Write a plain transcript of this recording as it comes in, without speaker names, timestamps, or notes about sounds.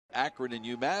Akron and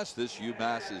UMass. This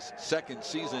UMass's second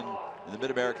season in the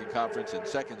Mid-American Conference and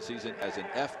second season as an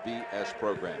FBS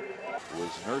program. Was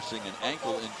nursing an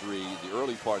ankle injury the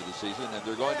early part of the season, and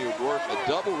they're going to work a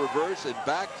double reverse and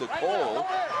back to Pohl,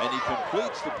 and he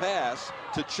completes the pass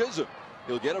to Chisholm.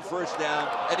 He'll get a first down,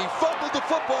 and he fumbled the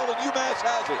football, and UMass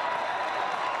has it.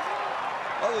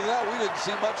 Other than that, we didn't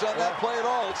see much on that play at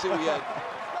all. Let's see,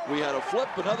 we had a flip,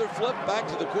 another flip, back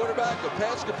to the quarterback, a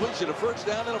pass completion, a first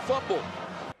down, and a fumble.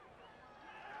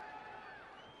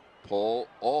 Pohl,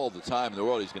 all the time in the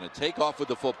world, he's going to take off with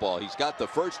the football. He's got the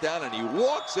first down, and he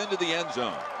walks into the end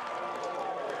zone.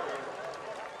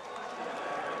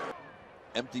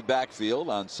 Empty backfield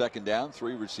on second down,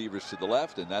 3 receivers to the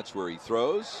left, and that's where he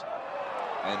throws.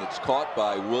 And it's caught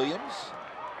by Williams,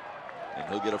 and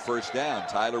he'll get a first down.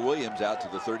 Tyler Williams out to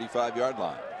the 35-yard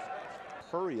line.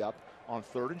 Hurry up on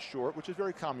 3rd and short, which is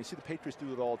very common. You see the Patriots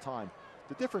do it all the time.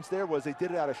 The difference there was they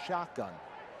did it out of shotgun.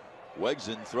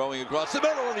 Wegson throwing across the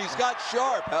middle, and he's got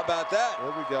Sharp. How about that?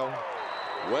 There we go.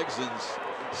 Wegson's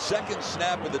second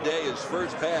snap of the day, his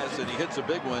first pass, and he hits a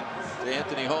big one to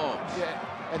Anthony Holmes. Yeah,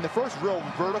 and the first real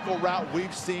vertical route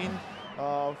we've seen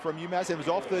from UMass. It was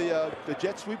off the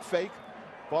jet sweep fake.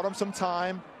 Bought him some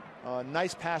time.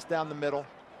 Nice pass down the middle.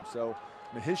 So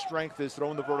I mean, his strength is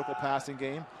throwing the vertical passing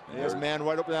game. He has a man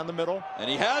right up down the middle. And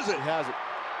he has it. He has it.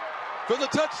 For the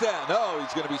touchdown. No,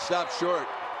 he's going to be stopped short.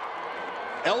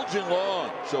 Elgin Long.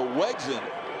 So Wegson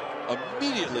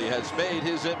immediately has made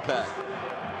his impact.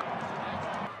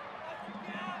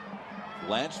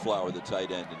 Blanchflower, the tight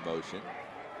end, in motion.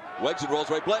 Wegson rolls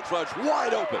right. Blanchflower's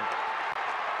wide open.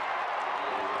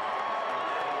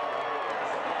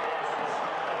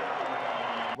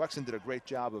 Wegson did a great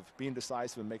job of being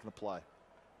decisive and making a play.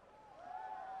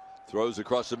 Throws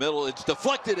across the middle. It's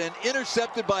deflected and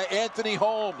intercepted by Anthony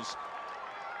Holmes.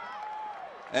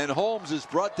 And Holmes is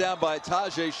brought down by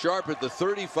Tajay Sharp at the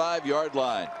 35-yard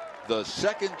line. The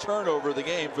second turnover of the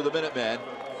game for the Minutemen.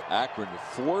 Akron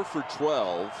 4 for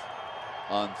 12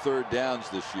 on 3rd downs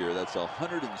this year. That's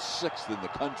 106th in the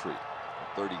country,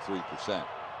 33%.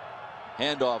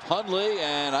 Handoff Hundley,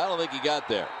 and I don't think he got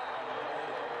there.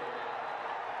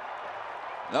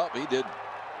 Nope, he didn't.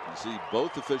 You see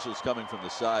both officials coming from the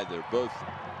side. They're both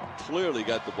clearly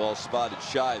got the ball spotted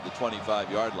shy of the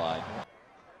 25-yard line.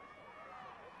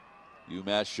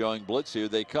 UMass showing blitz. Here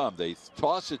they come. They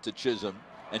toss it to Chisholm,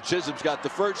 and Chisholm's got the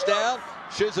first down.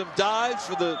 Chisholm dives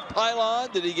for the pylon.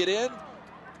 Did he get in?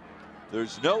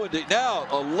 There's no indication. Now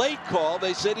a late call.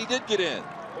 They said he did get in.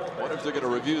 I wonder if they're going to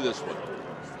review this one.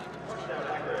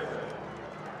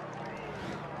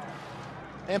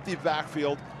 Empty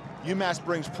backfield. UMass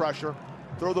brings pressure.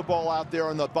 Throw the ball out there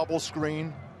on the bubble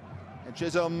screen. And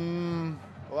Chisholm,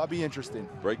 well, that'll be interesting.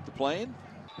 Break the plane.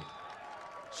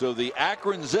 So the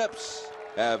Akron Zips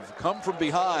have come from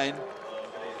behind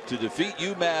to defeat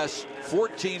UMass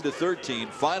 14-13.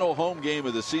 Final home game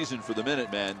of the season for the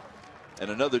Minutemen. And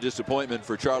another disappointment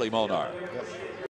for Charlie Molnar. Yep.